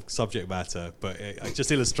choice of subject matter, but it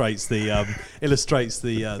just illustrates the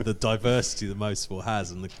diversity that motorsport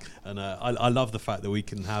has, and I love the fact that we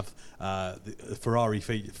can have the Ferrari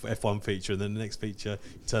F1 feature, and then the next feature,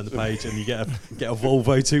 you turn the page and you get a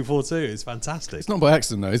Volvo 242. It's fantastic. It's not by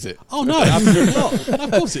accident, though, is it? Oh no, absolutely not. No,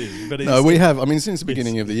 of course it is. But no, we have. Since the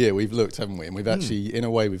beginning of the year, we've looked, haven't we? And we've actually, in a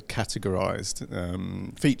way, we've categorised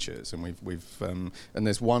features, and we've and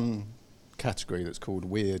there's one category that's called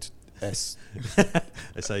weird SH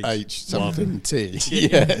something T.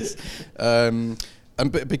 Yes.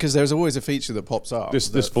 And because there's always a feature that pops up.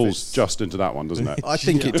 This falls just into that one, doesn't it? I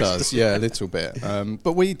think it does, yeah, a little bit.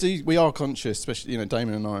 But we are conscious, especially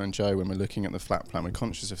Damon and I and Joe, when we're looking at the flat plan, we're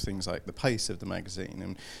conscious of things like the pace of the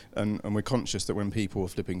magazine, and we're conscious that when people are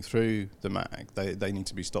flipping through the mag, they need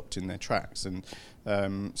to be stopped in their tracks, and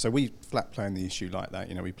so we flat plan the issue like that.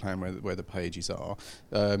 We plan where the pages are,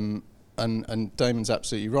 and Damon's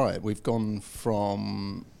absolutely right. We've gone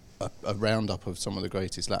from a roundup of some of the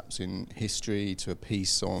greatest laps in history to a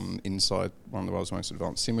piece on inside one of the world's most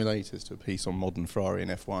advanced simulators to a piece on modern Ferrari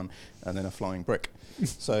and F1, and then a flying brick.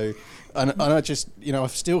 So, and I just, I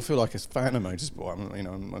still feel like a fan of motorsport.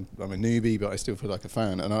 I'm a newbie, but I still feel like a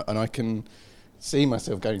fan, and I can see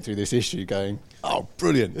myself going through this issue going, oh,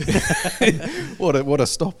 brilliant. what a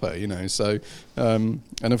stopper, So, and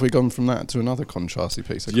have we gone from that to another contrasty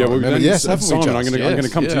piece? Simon, I'm going to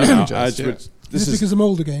come to you now. Is this because I'm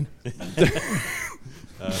old again?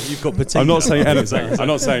 You've got particular. I'm not saying anything. I'm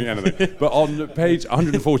not saying anything. But on page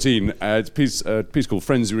 114, it's a piece called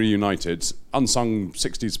Friends Reunited, unsung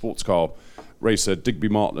 60s sports car racer Digby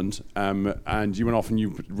Martland, and you went off and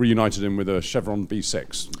you reunited him with a Chevron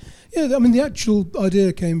B6. Yeah, I mean, the actual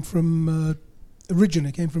idea came from,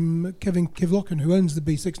 originally came from Kevin Kivlocken, who owns the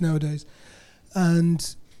B6 nowadays.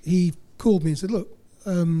 And he called me and said, look,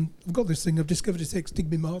 I've got this thing, I've discovered a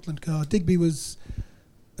Digby Martland car. Digby was,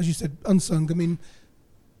 as you said, unsung. I mean,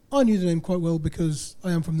 I knew the name quite well because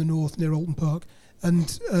I am from the north near Alton Park,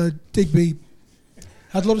 and Digby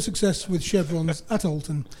had a lot of success with Chevrons at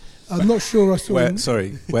Alton. I'm not sure I saw him.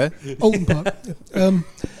 Sorry, where? Alton Park.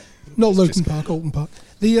 Not Lowton Park, Alton Park.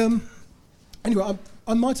 Anyway,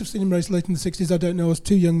 I might have seen him race late in the 60s, I don't know. I was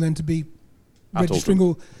too young then to be registering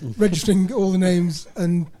all the names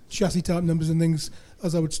and chassis type numbers and things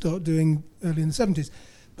as I would start doing early in the 70s.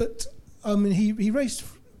 But he raced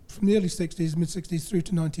from the early 60s, mid-60s through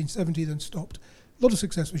to 1970, then stopped. A lot of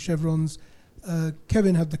success with Chevrons.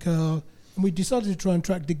 Kevin had the car, and we decided to try and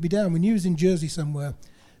track Digby down. We knew he was in Jersey somewhere,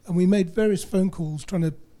 and we made various phone calls trying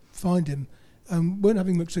to find him, weren't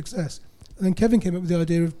having much success. And then Kevin came up with the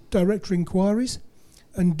idea of directory inquiries,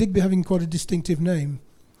 and Digby having quite a distinctive name,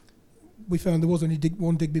 we found there was only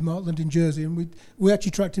one Digby Martland in Jersey, and we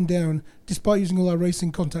actually tracked him down, despite using all our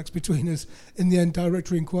racing contacts between us. In the end,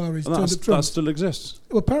 directory inquiries And that still exists?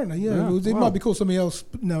 Well, apparently, yeah. Well, it might be called something else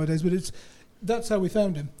nowadays, but that's how we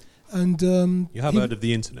found him. And you have heard of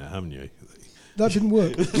the internet, haven't you? That didn't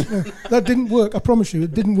work. No, that didn't work, I promise you,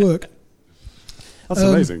 it didn't work. That's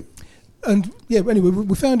amazing. And yeah, anyway,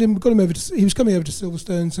 we found him, got him over he was coming over to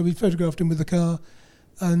Silverstone, so we photographed him with the car.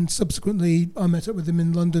 And subsequently, I met up with him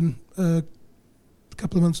in London a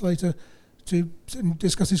couple of months later to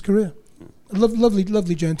discuss his career. A lovely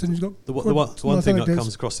gent, and he's got the one thing that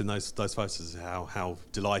comes across in those photos is how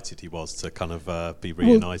delighted he was to kind of be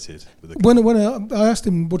reunited with the car. When I asked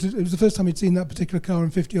him it was the first time he'd seen that particular car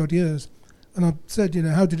in 50 odd years, and I said,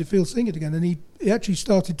 how did it feel seeing it again? And he actually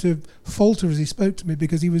started to falter as he spoke to me,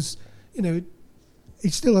 because he was, he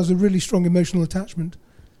still has a really strong emotional attachment.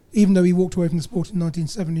 Even though he walked away from the sport in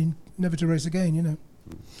 1970, never to race again,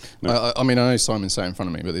 No. I know Simon's sat in front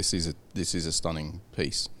of me, but this is a stunning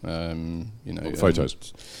piece. Photos.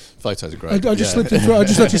 Photos are great. I just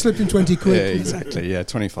actually slipped in 20 quid. Yeah, exactly. Yeah,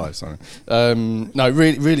 25, Simon. No,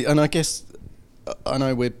 really, and I guess I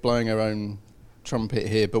know we're blowing our own trumpet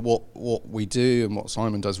here, but what we do and what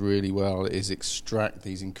Simon does really well is extract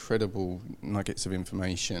these incredible nuggets of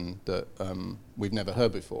information that we've never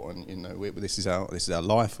heard before, and this is our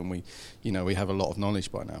life, and we have a lot of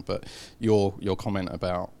knowledge by now. But your comment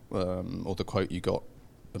about or the quote you got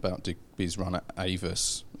about Digby's run at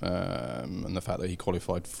Avis, and the fact that he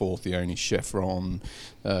qualified fourth, the only chevron,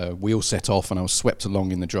 we all set off, and I was swept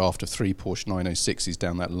along in the draft of 3 Porsche 906s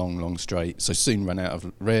down that long straight, so soon ran out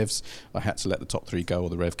of revs. I had to let the top 3 go, or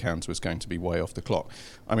the rev counter was going to be way off the clock.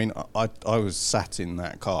 I mean, I was sat in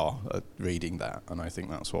that car reading that, and I think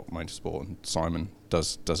that's what motorsport, and Simon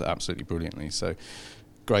does it absolutely brilliantly. So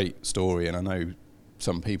great story, and I know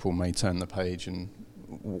some people may turn the page and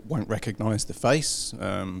won't recognise the face,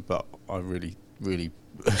 but I really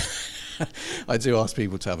I do ask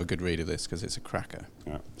people to have a good read of this, because it's a cracker.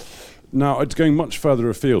 Yeah. Now, it's going much further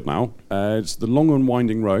afield now. It's the Long and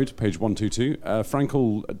Winding Road, page 122.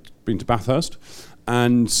 Frankel had been to Bathurst,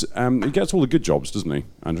 and he gets all the good jobs, doesn't he,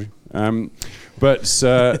 Andrew? Hello,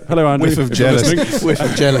 Andrew. Whiff of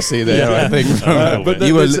jealousy there, yeah. I think. But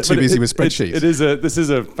you were too busy with spreadsheets. This is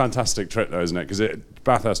a fantastic trip, though, isn't it? Because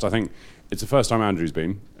Bathurst, I think, it's the first time Andrew's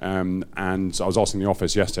been, and I was asking the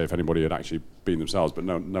office yesterday if anybody had actually been themselves, but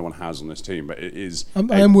no one has on this team. But it is.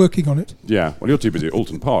 I am working on it. Yeah, well, you're too busy at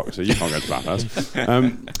Alton Park, so you can't go to Bathurst.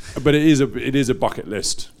 But it is a bucket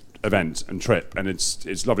list event and trip, and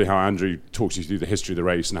it's lovely how Andrew talks you through the history of the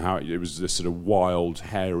race and how it was this sort of wild,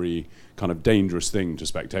 hairy, kind of dangerous thing to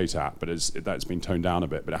spectate at. But that's been toned down a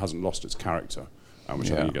bit, but it hasn't lost its character. Which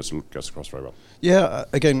I think gets across very well. Yeah,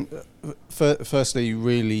 again, firstly,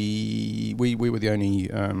 really, we were the only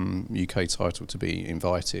UK title to be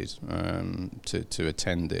invited to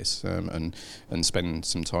attend this and spend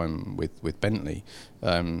some time with Bentley.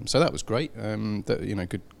 So that was great.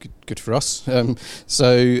 Good for us.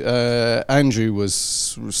 So Andrew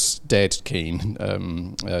was dead keen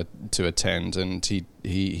to attend, and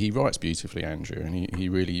he writes beautifully, Andrew, and he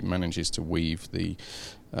really manages to weave the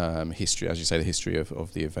history, as you say, the history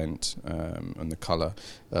of the event and the colour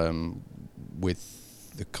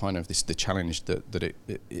with the kind of the challenge that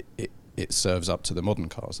it it serves up to the modern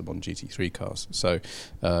cars, the modern GT3 cars. So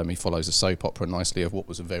he follows a soap opera nicely of what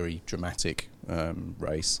was a very dramatic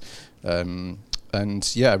race.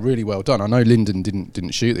 And yeah, really well done. I know Lyndon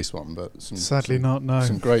didn't shoot this one, but sadly not. No,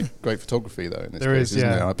 some great photography though in this there case, is, isn't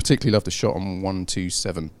yeah. there? I particularly love the shot on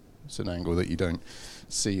 127. It's an angle that you don't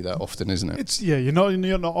see that often, isn't it? It's you're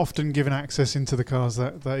not often given access into the cars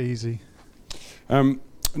that easy.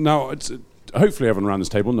 Now, hopefully everyone around this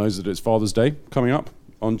table knows that it's Father's Day coming up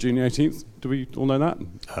on June 18th. Do we all know that?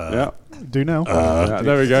 Yeah. Do now. Yeah,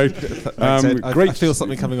 there we go. I feel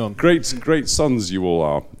something coming on. Great sons you all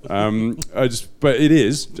are. But it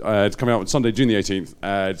is it's coming out on Sunday, June the 18th.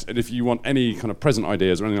 And if you want any kind of present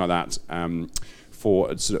ideas or anything like that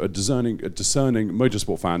for a discerning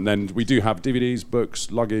motorsport fan, then we do have DVDs,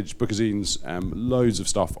 books, luggage, bookazines, loads of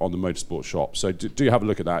stuff on the Motorsport shop. So do have a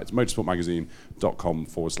look at that. It's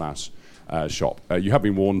motorsportmagazine.com/shop. You have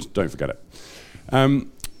been warned. Don't forget it.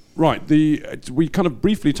 Right, we kind of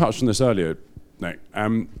briefly touched on this earlier, Nick.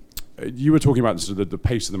 You were talking about the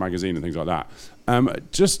pace of the magazine and things like that.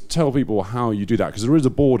 Just tell people how you do that, because there is a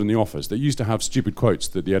board in the office that used to have stupid quotes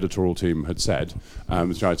that the editorial team had said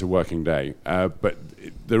throughout a working day. But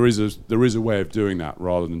there is a way of doing that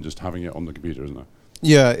rather than just having it on the computer, isn't there?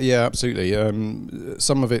 Yeah, absolutely.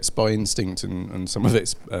 Some of it's by instinct and some of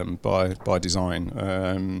it's by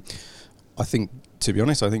design. I think, to be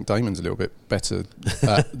honest, I think Damon's a little bit better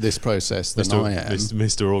at this process than I am.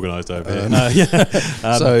 Mr. Organised over here.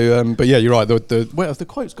 But yeah, you're right. Where have the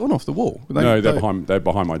quotes gone off the wall? They're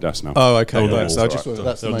behind my desk now. Oh, okay. So I just thought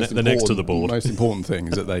that's the most next to the board. Most important thing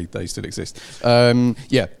is that they still exist.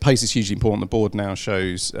 Pace is hugely important. The board now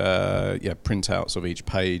shows printouts of each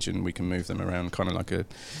page, and we can move them around, kind of like a.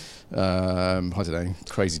 I don't know,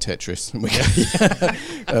 crazy Tetris, and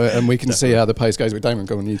we can see how the pace goes. With Damon,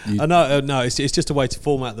 go on. No, it's just a way to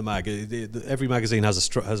format the mag. Every magazine has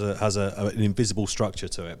an invisible structure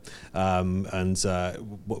to it,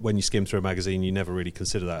 when you skim through a magazine, you never really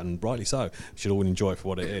consider that, and rightly so. You should all enjoy it for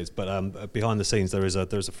what it is. But behind the scenes, there is a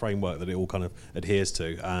framework that it all kind of adheres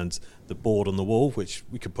to, and the board on the wall, which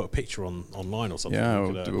we could put a picture online or something. We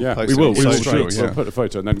will. We'll put a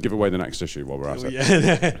photo and then give away the next issue while we're at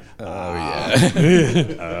it.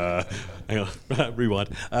 Hang on, rewind.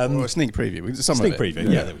 A sneak preview. Sneak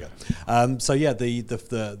preview. Yeah, there we go.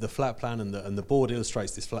 The flat plan and the board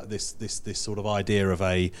illustrates this sort of idea of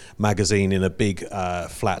a magazine in a big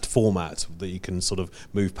flat format that you can sort of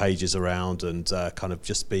move pages around and kind of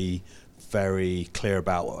just be very clear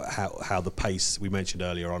about how the pace we mentioned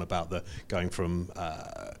earlier on about the going from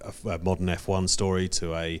a modern F1 story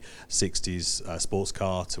to a 60s sports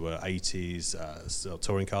car to a 80s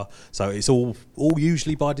touring car. So it's all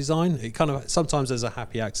usually by design. It kind of sometimes there's a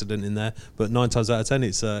happy accident in there, but 9 times out of 10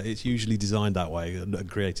 it's usually designed that way and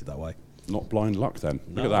created that way. Not blind luck then.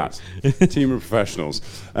 Look at that. Team of professionals.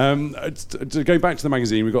 To go back to the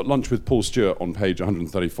magazine, we've got lunch with Paul Stewart on page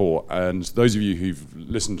 134. And those of you who've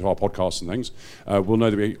listened to our podcasts and things will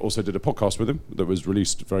know that we also did a podcast with him that was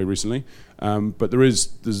released very recently. But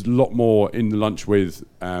there's a lot more in the lunch with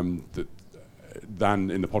than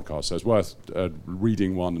in the podcast. So it's worth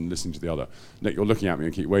reading one and listening to the other. Nick, you're looking at me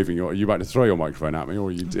and keep waving. Are you about to throw your microphone at me, or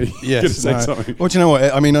are you going to say something? Well, do you know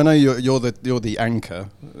what? I mean, I know you're the anchor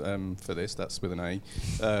for this. That's with an A.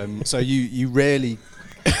 So you rarely.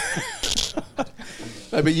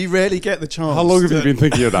 No, but you rarely get the chance. How long have you been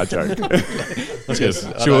thinking of that joke?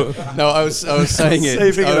 Sure. No, I was saying it.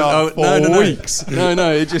 Saving it up for weeks.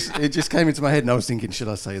 No, it just came into my head, and I was thinking, should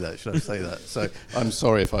I say that? So I'm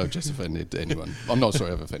sorry if I've just offended anyone. I'm not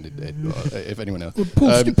sorry I've offended Ed, if anyone else. Well,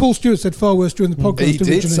 Paul Stewart said far worse during the podcast. He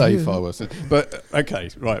did say far worse. But okay,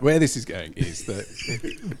 right. Where this is going is that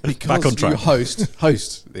because you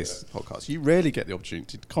host this podcast, you rarely get the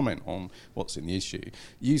opportunity to comment on what's in the issue.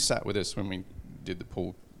 You sat with us when we did the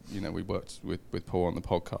Paul. We worked with Paul on the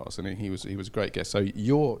podcast, and he was a great guest. So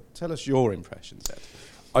tell us your impressions, Ed.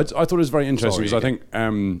 I thought it was very interesting because I think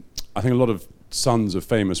a lot of sons of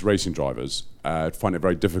famous racing drivers find it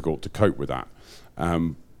very difficult to cope with that.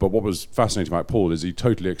 But what was fascinating about Paul is he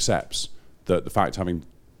totally accepts that the fact having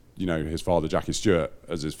his father Jackie Stewart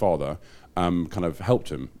as his father kind of helped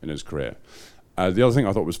him in his career. The other thing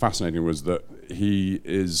I thought was fascinating was that he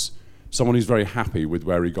is someone who's very happy with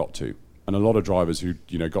where he got to. And a lot of drivers who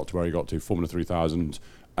got to where he got to, Formula 3000,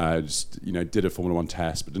 did a Formula 1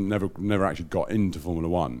 test, but never actually got into Formula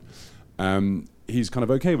 1. He's kind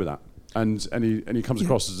of okay with that, and he comes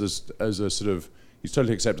across as a sort of, he's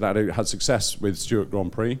totally accepted that. He had success with Stewart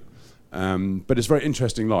Grand Prix, but it's a very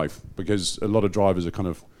interesting life because a lot of drivers are kind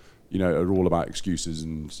of are all about excuses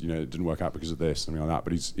and it didn't work out because of this, something like that.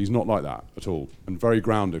 But he's not like that at all, and very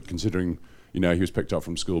grounded considering he was picked up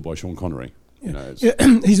from school by Sean Connery.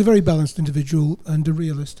 He's a very balanced individual and a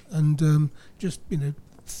realist, and just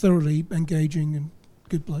thoroughly engaging and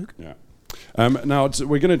good bloke. Yeah. Now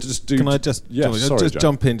we're going to just do. Can I just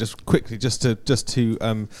jump in just quickly, just to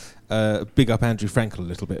big up Andrew Frankel a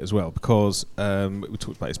little bit as well, because we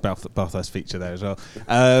talked about his Bathurst feature there as well.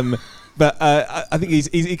 But I think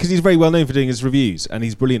he's very well known for doing his reviews, and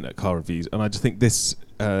he's brilliant at car reviews. And I just think this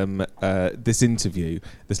interview,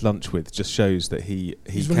 this lunch with, just shows that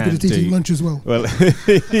he's very good at eating lunch as well. Well,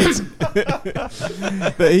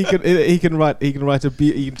 but he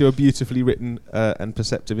can do a beautifully written and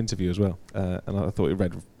perceptive interview as well. And I thought it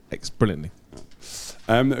read brilliantly.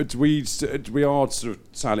 We are sort of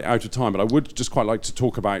sadly out of time, but I would just quite like to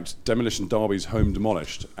talk about Demolition Derby's Home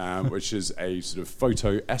Demolished, which is a sort of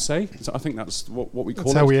photo essay. So I think that's what we call it.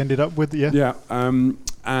 That's how we ended up with, yeah. Yeah.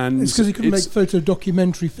 And it's because he couldn't make photo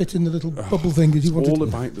documentary fit in the little bubble thing that he wanted. All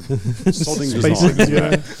about the sodding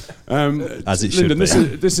design. As it should Lyndon,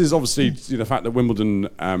 be. This is obviously the fact that Wimbledon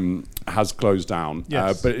has closed down.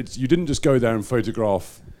 Yes. But you didn't just go there and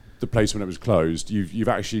photograph the place when it was closed. You've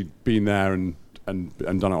actually been there and done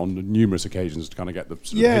it on numerous occasions to kind of get the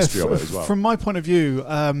sort of history of it as well. From my point of view,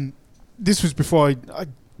 this was before I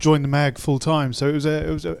joined the mag full time, so it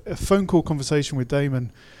was a phone call conversation with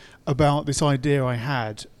Damon about this idea I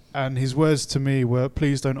had, and his words to me were,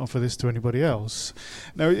 "Please don't offer this to anybody else."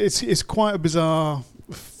 Now it's quite a bizarre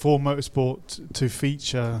for motorsport to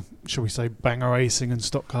feature, shall we say, banger racing and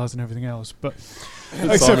stock cars and everything else, but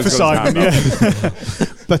except for Simon, yeah.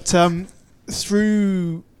 But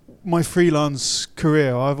through my freelance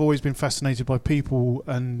career, I've always been fascinated by people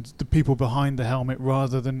and the people behind the helmet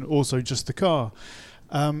rather than also just the car.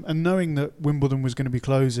 And knowing that Wimbledon was going to be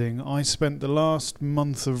closing, I spent the last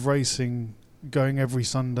month of racing going every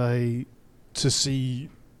Sunday to see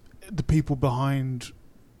the people behind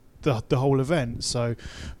the whole event. So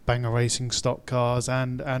banger racing, stock cars,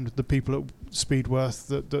 and the people at Speedworth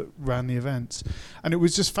that ran the events. And it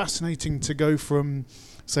was just fascinating to go from,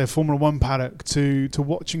 say, a Formula One paddock to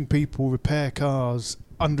watching people repair cars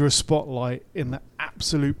under a spotlight in the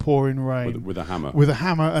absolute pouring rain with a hammer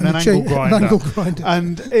and an angle grinder.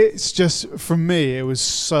 And it's just, from me, it was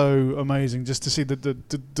so amazing just to see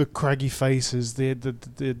the craggy faces,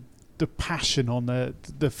 the passion on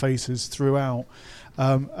the faces throughout.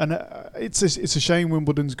 And it's a shame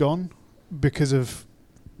Wimbledon's gone because of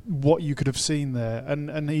what you could have seen there,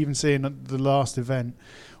 and even seeing the last event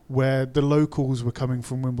where the locals were coming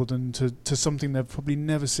from Wimbledon to something they've probably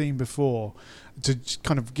never seen before, to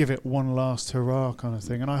kind of give it one last hurrah kind of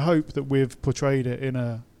thing. And I hope that we've portrayed it in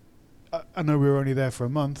I know we were only there for a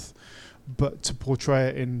month, but to portray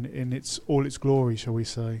it in all its glory, shall we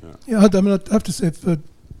say. Yeah, I mean, I have to say,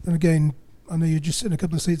 and again, I know you're just sitting a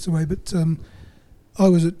couple of seats away, but I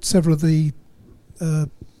was at several of the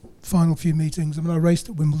final few meetings. I mean, I raced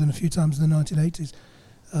at Wimbledon a few times in the 1980s,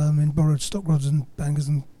 in borrowed stock rods and bangers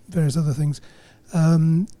and various other things.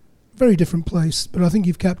 Very different place, but I think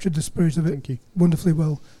you've captured the spirit of it wonderfully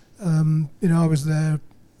well. I was there,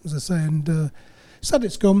 as I say, and sad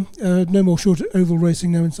it's gone. No more short oval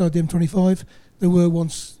racing now inside the M25. There were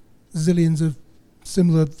once zillions of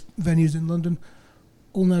similar venues in London,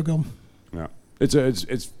 all now gone. Yeah, it's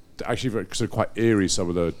actually very, sort of quite eerie. Some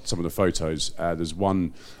of the photos. There's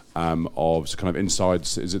one of kind of inside.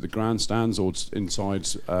 Is it the grandstands or inside?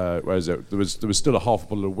 Where is it? There was still a half a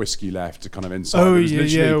bottle of whiskey left to kind of inside. Oh, it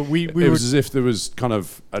was yeah. It was as if there was kind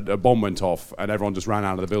of a bomb went off and everyone just ran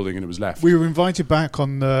out of the building and it was left. We were invited back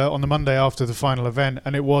on the Monday after the final event,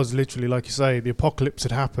 and it was literally, like you say, the apocalypse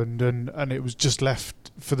had happened, and it was just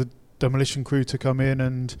left for the demolition crew to come in,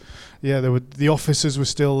 and the officers were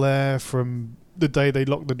still there from the day they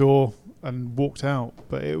locked the door and walked out.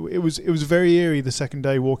 But it was very eerie the second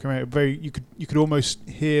day walking around. You could almost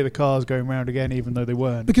hear the cars going round again, even though they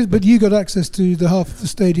weren't. But you got access to the half of the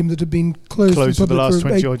stadium that had been closed for the last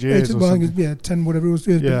 20 odd years, 10 whatever it was.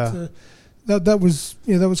 Yeah. But, that was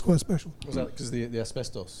quite special. Was that because the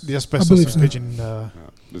asbestos? The asbestos so. pigeon. The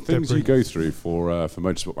things debris. you go through for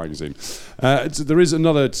Motorsport magazine. There is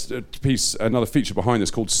another piece, another feature behind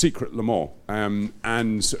this called Secret Le Mans,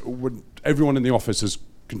 and everyone in the office has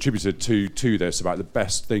contributed to this about the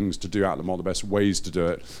best things to do at Le Mans, the best ways to do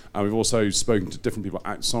it. And we've also spoken to different people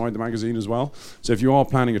outside the magazine as well. So if you are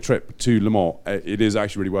planning a trip to Le Mans, it is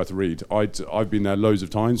actually really worth a read. I've been there loads of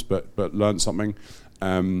times, but learned something.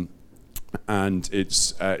 And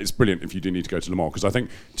it's brilliant if you do need to go to Le Mans, because I think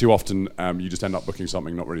too often you just end up booking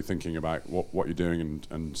something not really thinking about what you're doing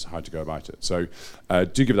and how to go about it. So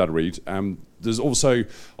do give that a read. There's also,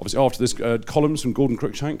 obviously after this, columns from Gordon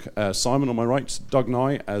Cruikshank, Simon on my right, Doug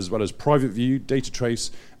Nye, as well as Private View, Data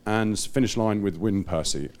Trace and Finish Line with Win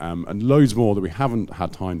Percy, and loads more that we haven't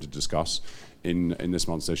had time to discuss in this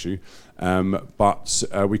month's issue. But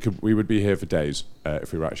we would be here for days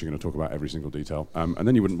if we were actually going to talk about every single detail. And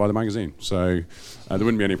then you wouldn't buy the magazine. So there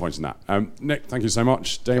wouldn't be any point in that. Nick, thank you so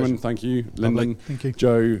much. Damon, thank you. Lyndon, thank you.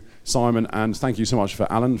 Joe, Simon, and thank you so much for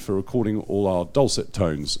Alan for recording all our dulcet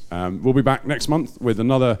tones. We'll be back next month with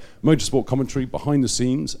another motorsport commentary behind the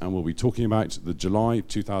scenes, and we'll be talking about the July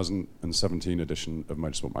 2017 edition of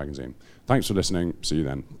Motorsport Magazine. Thanks for listening. See you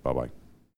then. Bye-bye.